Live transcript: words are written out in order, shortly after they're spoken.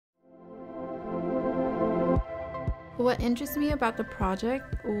What interests me about the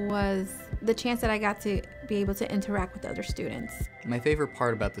project was the chance that I got to be able to interact with other students. My favorite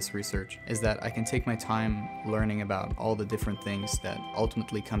part about this research is that I can take my time learning about all the different things that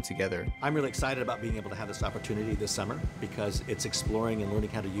ultimately come together. I'm really excited about being able to have this opportunity this summer because it's exploring and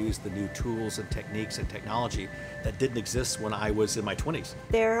learning how to use the new tools and techniques and technology that didn't exist when I was in my 20s.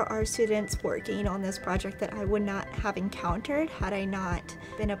 There are students working on this project that I would not have encountered had I not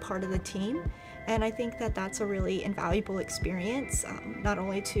been a part of the team. And I think that that's a really invaluable experience, not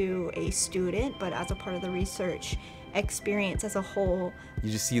only to a student, but as a part of the research experience as a whole.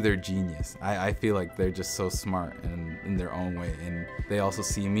 You just see their genius. I feel like they're just so smart in their own way, and they also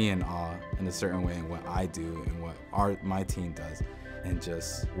see me in awe in a certain way in what I do and what my team does, and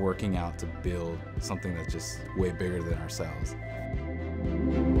just working out to build something that's just way bigger than ourselves.